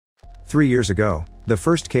3 years ago, the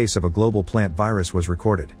first case of a global plant virus was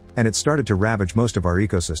recorded, and it started to ravage most of our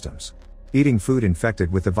ecosystems. Eating food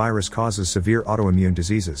infected with the virus causes severe autoimmune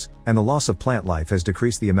diseases, and the loss of plant life has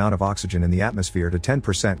decreased the amount of oxygen in the atmosphere to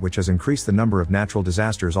 10%, which has increased the number of natural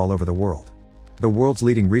disasters all over the world. The world's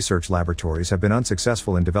leading research laboratories have been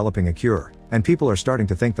unsuccessful in developing a cure, and people are starting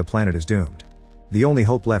to think the planet is doomed. The only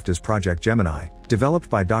hope left is Project Gemini, developed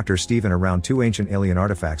by Dr. Stephen around 2 ancient alien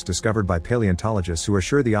artifacts discovered by paleontologists who are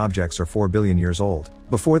sure the objects are 4 billion years old,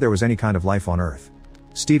 before there was any kind of life on Earth.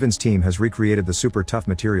 Stephen's team has recreated the super tough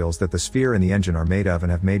materials that the sphere and the engine are made of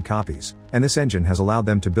and have made copies, and this engine has allowed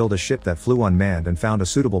them to build a ship that flew unmanned and found a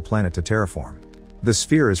suitable planet to terraform. The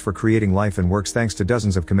sphere is for creating life and works thanks to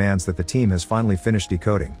dozens of commands that the team has finally finished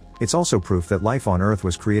decoding. It's also proof that life on Earth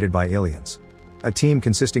was created by aliens. A team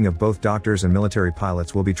consisting of both doctors and military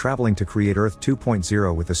pilots will be traveling to create Earth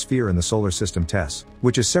 2.0 with the sphere in the solar system TESS,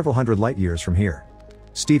 which is several hundred light years from here.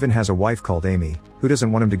 Stephen has a wife called Amy, who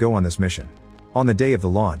doesn't want him to go on this mission. On the day of the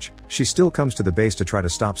launch, she still comes to the base to try to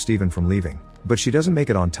stop Stephen from leaving, but she doesn't make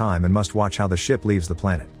it on time and must watch how the ship leaves the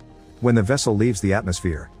planet. When the vessel leaves the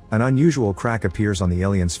atmosphere, an unusual crack appears on the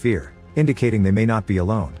alien sphere, indicating they may not be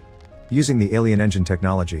alone. Using the alien engine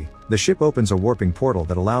technology, the ship opens a warping portal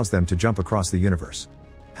that allows them to jump across the universe.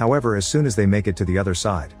 However, as soon as they make it to the other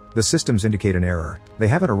side, the systems indicate an error. They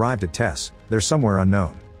haven't arrived at TESS, they're somewhere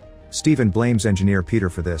unknown. Stephen blames engineer Peter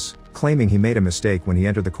for this, claiming he made a mistake when he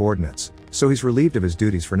entered the coordinates, so he's relieved of his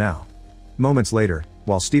duties for now. Moments later,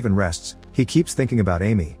 while Stephen rests, he keeps thinking about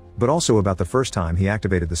Amy, but also about the first time he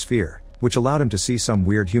activated the sphere, which allowed him to see some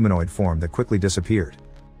weird humanoid form that quickly disappeared.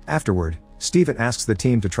 Afterward, Stephen asks the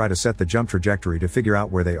team to try to set the jump trajectory to figure out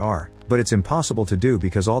where they are, but it's impossible to do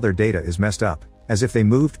because all their data is messed up, as if they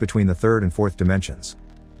moved between the third and fourth dimensions.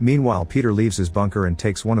 Meanwhile, Peter leaves his bunker and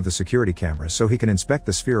takes one of the security cameras so he can inspect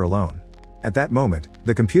the sphere alone. At that moment,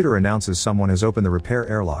 the computer announces someone has opened the repair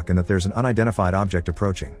airlock and that there's an unidentified object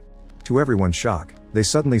approaching. To everyone's shock, they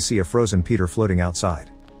suddenly see a frozen Peter floating outside.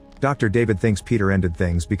 Dr. David thinks Peter ended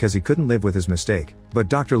things because he couldn't live with his mistake, but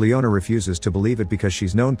Dr. Leona refuses to believe it because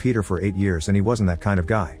she's known Peter for 8 years and he wasn't that kind of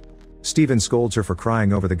guy. Stephen scolds her for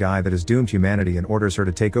crying over the guy that has doomed humanity and orders her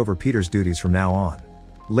to take over Peter's duties from now on.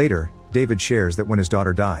 Later, David shares that when his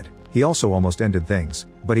daughter died, he also almost ended things,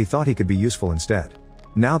 but he thought he could be useful instead.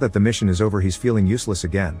 Now that the mission is over, he's feeling useless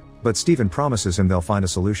again, but Stephen promises him they'll find a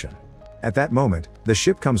solution. At that moment, the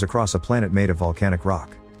ship comes across a planet made of volcanic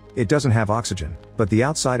rock. It doesn't have oxygen, but the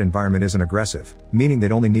outside environment isn't aggressive, meaning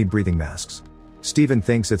they'd only need breathing masks. Stephen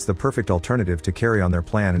thinks it's the perfect alternative to carry on their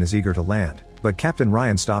plan and is eager to land, but Captain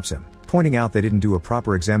Ryan stops him, pointing out they didn't do a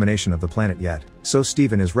proper examination of the planet yet, so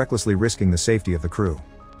Stephen is recklessly risking the safety of the crew.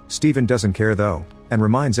 Stephen doesn't care though, and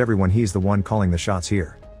reminds everyone he's the one calling the shots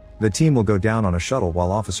here. The team will go down on a shuttle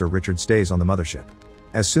while Officer Richard stays on the mothership.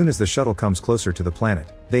 As soon as the shuttle comes closer to the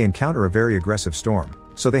planet, they encounter a very aggressive storm,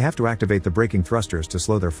 so they have to activate the braking thrusters to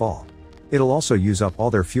slow their fall. It'll also use up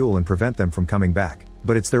all their fuel and prevent them from coming back,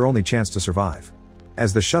 but it's their only chance to survive.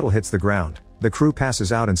 As the shuttle hits the ground, the crew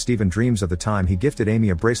passes out and Stephen dreams of the time he gifted Amy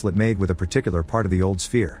a bracelet made with a particular part of the old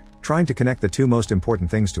sphere, trying to connect the two most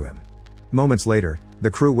important things to him. Moments later,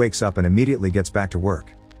 the crew wakes up and immediately gets back to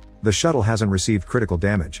work. The shuttle hasn't received critical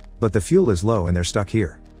damage, but the fuel is low and they're stuck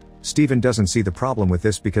here. Stephen doesn't see the problem with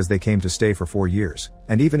this because they came to stay for 4 years,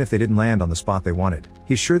 and even if they didn't land on the spot they wanted,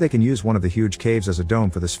 he's sure they can use one of the huge caves as a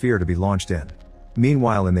dome for the sphere to be launched in.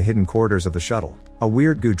 Meanwhile, in the hidden corridors of the shuttle, a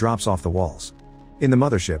weird goo drops off the walls. In the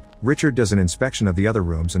mothership, Richard does an inspection of the other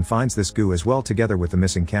rooms and finds this goo as well together with the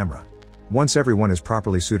missing camera. Once everyone is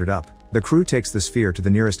properly suited up, the crew takes the sphere to the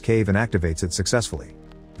nearest cave and activates it successfully.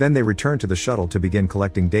 Then they return to the shuttle to begin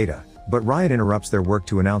collecting data, but Ryan interrupts their work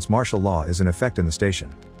to announce martial law is in effect in the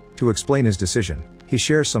station. To explain his decision, he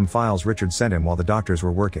shares some files Richard sent him while the doctors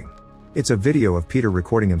were working. It's a video of Peter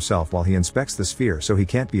recording himself while he inspects the sphere so he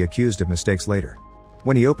can't be accused of mistakes later.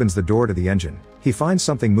 When he opens the door to the engine, he finds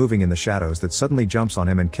something moving in the shadows that suddenly jumps on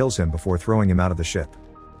him and kills him before throwing him out of the ship.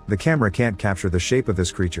 The camera can't capture the shape of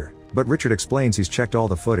this creature, but Richard explains he's checked all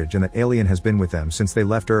the footage and that alien has been with them since they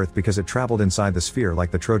left Earth because it traveled inside the sphere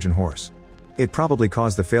like the Trojan horse. It probably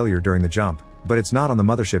caused the failure during the jump, but it's not on the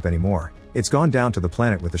mothership anymore, it's gone down to the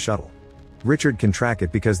planet with the shuttle. Richard can track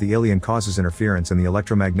it because the alien causes interference in the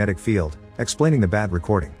electromagnetic field, explaining the bad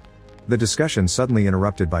recording. The discussion suddenly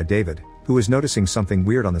interrupted by David, who is noticing something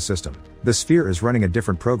weird on the system. The sphere is running a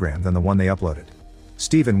different program than the one they uploaded.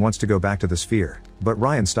 Stephen wants to go back to the sphere, but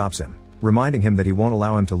Ryan stops him, reminding him that he won't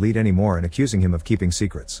allow him to lead anymore and accusing him of keeping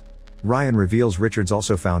secrets. Ryan reveals Richard's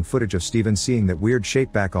also found footage of Stephen seeing that weird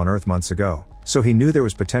shape back on Earth months ago, so he knew there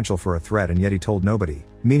was potential for a threat and yet he told nobody,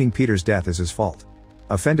 meaning Peter's death is his fault.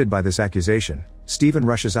 Offended by this accusation, Stephen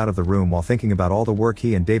rushes out of the room while thinking about all the work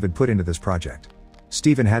he and David put into this project.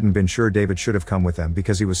 Stephen hadn't been sure David should have come with them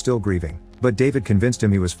because he was still grieving, but David convinced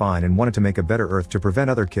him he was fine and wanted to make a better Earth to prevent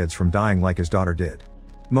other kids from dying like his daughter did.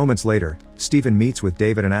 Moments later, Stephen meets with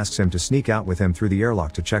David and asks him to sneak out with him through the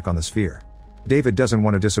airlock to check on the sphere. David doesn't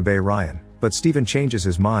want to disobey Ryan, but Stephen changes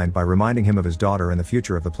his mind by reminding him of his daughter and the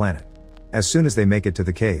future of the planet. As soon as they make it to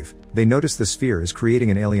the cave, they notice the sphere is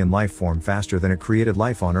creating an alien life form faster than it created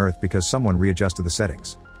life on Earth because someone readjusted the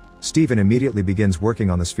settings. Stephen immediately begins working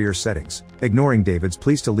on the sphere's settings, ignoring David's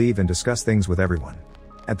pleas to leave and discuss things with everyone.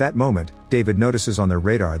 At that moment, David notices on their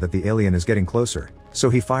radar that the alien is getting closer, so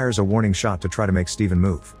he fires a warning shot to try to make Stephen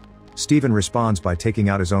move. Stephen responds by taking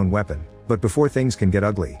out his own weapon, but before things can get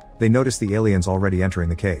ugly, they notice the aliens already entering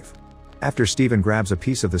the cave. After Stephen grabs a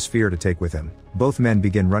piece of the sphere to take with him, both men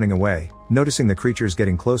begin running away, noticing the creatures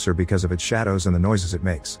getting closer because of its shadows and the noises it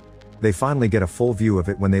makes. They finally get a full view of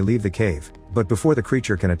it when they leave the cave, but before the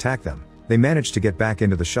creature can attack them, they manage to get back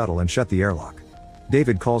into the shuttle and shut the airlock.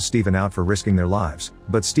 David calls Stephen out for risking their lives,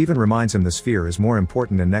 but Stephen reminds him the sphere is more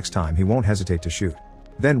important and next time he won't hesitate to shoot.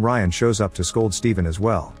 Then Ryan shows up to scold Stephen as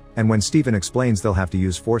well, and when Stephen explains they'll have to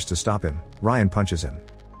use force to stop him, Ryan punches him.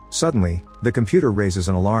 Suddenly, the computer raises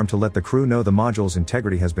an alarm to let the crew know the module's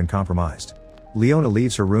integrity has been compromised. Leona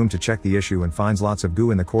leaves her room to check the issue and finds lots of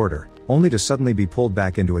goo in the corridor, only to suddenly be pulled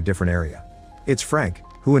back into a different area. It's Frank,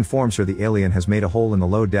 who informs her the alien has made a hole in the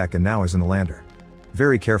low deck and now is in the lander.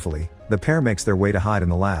 Very carefully, the pair makes their way to hide in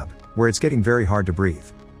the lab, where it's getting very hard to breathe.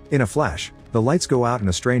 In a flash, the lights go out and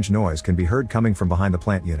a strange noise can be heard coming from behind the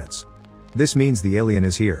plant units. This means the alien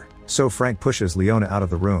is here, so Frank pushes Leona out of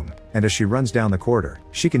the room, and as she runs down the corridor,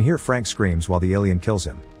 she can hear Frank screams while the alien kills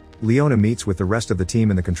him. Leona meets with the rest of the team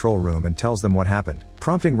in the control room and tells them what happened,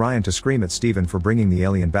 prompting Ryan to scream at Stephen for bringing the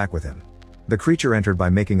alien back with him. The creature entered by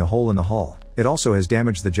making a hole in the hull. It also has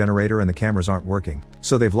damaged the generator and the cameras aren't working,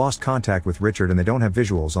 so they've lost contact with Richard and they don't have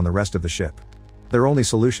visuals on the rest of the ship. Their only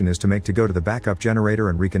solution is to go to the backup generator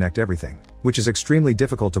and reconnect everything, which is extremely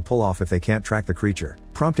difficult to pull off if they can't track the creature,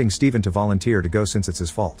 prompting Stephen to volunteer to go since it's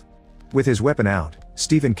his fault. With his weapon out,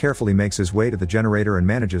 Stephen carefully makes his way to the generator and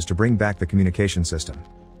manages to bring back the communication system.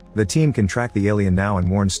 The team can track the alien now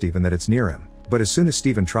and warns Stephen that it's near him, but as soon as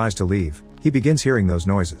Stephen tries to leave, he begins hearing those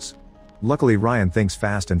noises. Luckily Ryan thinks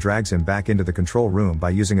fast and drags him back into the control room by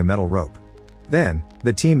using a metal rope. Then,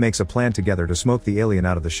 the team makes a plan together to smoke the alien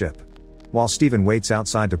out of the ship. While Stephen waits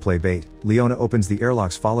outside to play bait, Leona opens the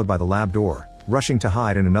airlocks followed by the lab door, rushing to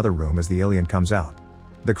hide in another room as the alien comes out.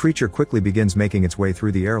 The creature quickly begins making its way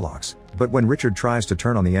through the airlocks, but when Richard tries to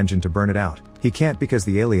turn on the engine to burn it out, he can't because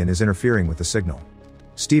the alien is interfering with the signal.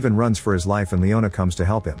 Stephen runs for his life and Leona comes to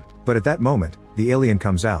help him, but at that moment, the alien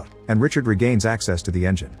comes out, and Richard regains access to the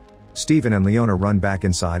engine. Stephen and Leona run back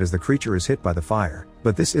inside as the creature is hit by the fire,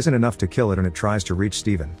 but this isn't enough to kill it and it tries to reach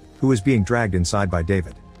Stephen, who is being dragged inside by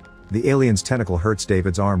David. The alien's tentacle hurts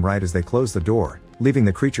David's arm right as they close the door, leaving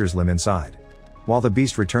the creature's limb inside. While the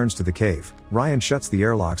beast returns to the cave, Ryan shuts the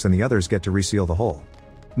airlocks and the others get to reseal the hole.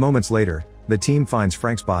 Moments later, the team finds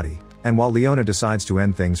Frank's body, and while Leona decides to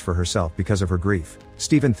end things for herself because of her grief,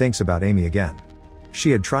 Stephen thinks about Amy again. She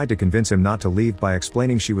had tried to convince him not to leave by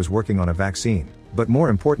explaining she was working on a vaccine, but more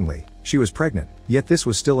importantly, she was pregnant, yet this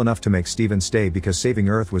was still enough to make Stephen stay because saving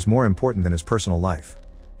Earth was more important than his personal life.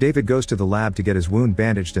 David goes to the lab to get his wound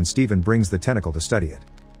bandaged and Stephen brings the tentacle to study it.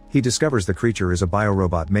 He discovers the creature is a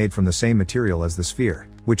biorobot made from the same material as the sphere,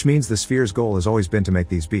 which means the sphere's goal has always been to make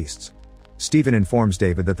these beasts. Stephen informs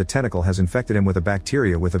David that the tentacle has infected him with a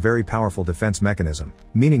bacteria with a very powerful defense mechanism,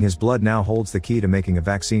 meaning his blood now holds the key to making a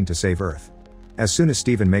vaccine to save Earth. As soon as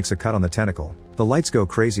Stephen makes a cut on the tentacle, the lights go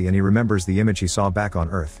crazy and he remembers the image he saw back on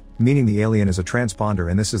Earth, meaning the alien is a transponder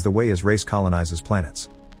and this is the way his race colonizes planets.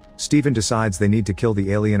 Stephen decides they need to kill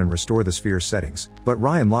the alien and restore the sphere's settings, but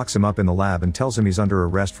Ryan locks him up in the lab and tells him he's under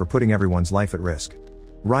arrest for putting everyone's life at risk.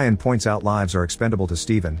 Ryan points out lives are expendable to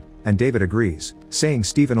Stephen, and David agrees, saying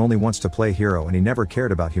Stephen only wants to play hero and he never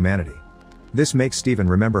cared about humanity. This makes Stephen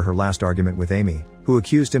remember her last argument with Amy, who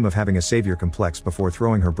accused him of having a savior complex before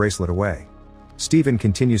throwing her bracelet away. Stephen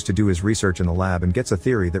continues to do his research in the lab and gets a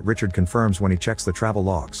theory that Richard confirms when he checks the travel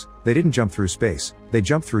logs. They didn't jump through space, they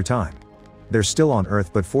jumped through time. They're still on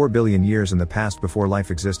Earth but 4 billion years in the past before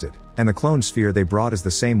life existed, and the clone sphere they brought is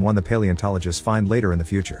the same one the paleontologists find later in the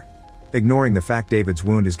future. Ignoring the fact David's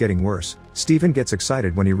wound is getting worse, Stephen gets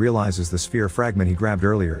excited when he realizes the sphere fragment he grabbed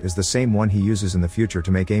earlier is the same one he uses in the future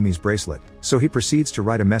to make Amy's bracelet, so he proceeds to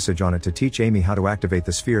write a message on it to teach Amy how to activate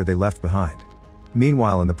the sphere they left behind.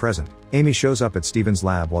 Meanwhile in the present, Amy shows up at Stephen's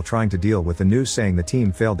lab while trying to deal with the news saying the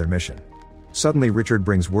team failed their mission. Suddenly Richard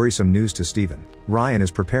brings worrisome news to Stephen. Ryan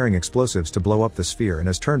is preparing explosives to blow up the sphere and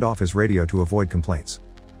has turned off his radio to avoid complaints.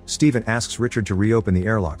 Stephen asks Richard to reopen the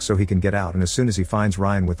airlock so he can get out, and as soon as he finds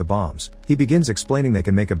Ryan with the bombs, he begins explaining they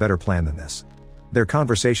can make a better plan than this. Their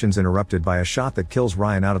conversation's interrupted by a shot that kills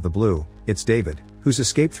Ryan out of the blue. It's David, who's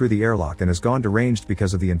escaped through the airlock and has gone deranged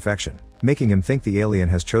because of the infection, making him think the alien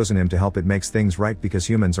has chosen him to help it makes things right because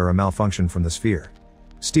humans are a malfunction from the sphere.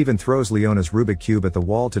 Stephen throws Leona's Rubik Cube at the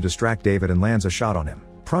wall to distract David and lands a shot on him,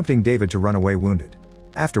 prompting David to run away wounded.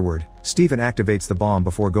 Afterward, Stephen activates the bomb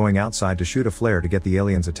before going outside to shoot a flare to get the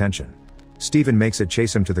alien's attention. Stephen makes it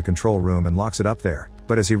chase him to the control room and locks it up there,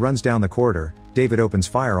 but as he runs down the corridor, David opens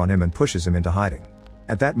fire on him and pushes him into hiding.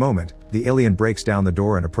 At that moment, the alien breaks down the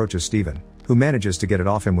door and approaches Stephen, who manages to get it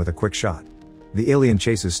off him with a quick shot. The alien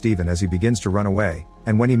chases Stephen as he begins to run away,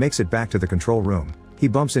 and when he makes it back to the control room, he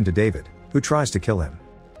bumps into David, who tries to kill him.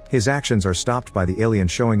 His actions are stopped by the alien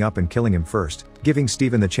showing up and killing him first, giving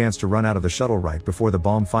Stephen the chance to run out of the shuttle right before the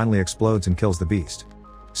bomb finally explodes and kills the beast.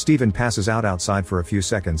 Stephen passes out outside for a few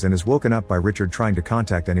seconds and is woken up by Richard trying to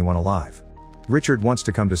contact anyone alive. Richard wants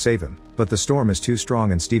to come to save him, but the storm is too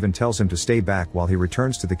strong and Stephen tells him to stay back while he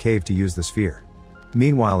returns to the cave to use the sphere.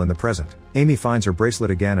 Meanwhile in the present, Amy finds her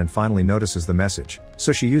bracelet again and finally notices the message,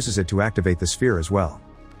 so she uses it to activate the sphere as well.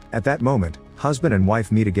 At that moment, husband and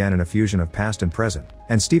wife meet again in a fusion of past and present,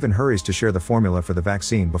 and Stephen hurries to share the formula for the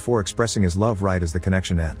vaccine before expressing his love right as the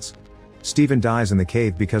connection ends. Stephen dies in the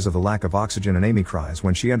cave because of the lack of oxygen and Amy cries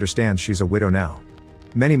when she understands she's a widow now.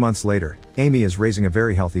 Many months later, Amy is raising a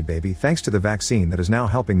very healthy baby thanks to the vaccine that is now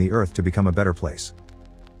helping the Earth to become a better place.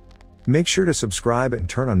 Make sure to subscribe and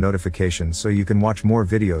turn on notifications so you can watch more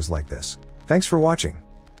videos like this. Thanks for watching.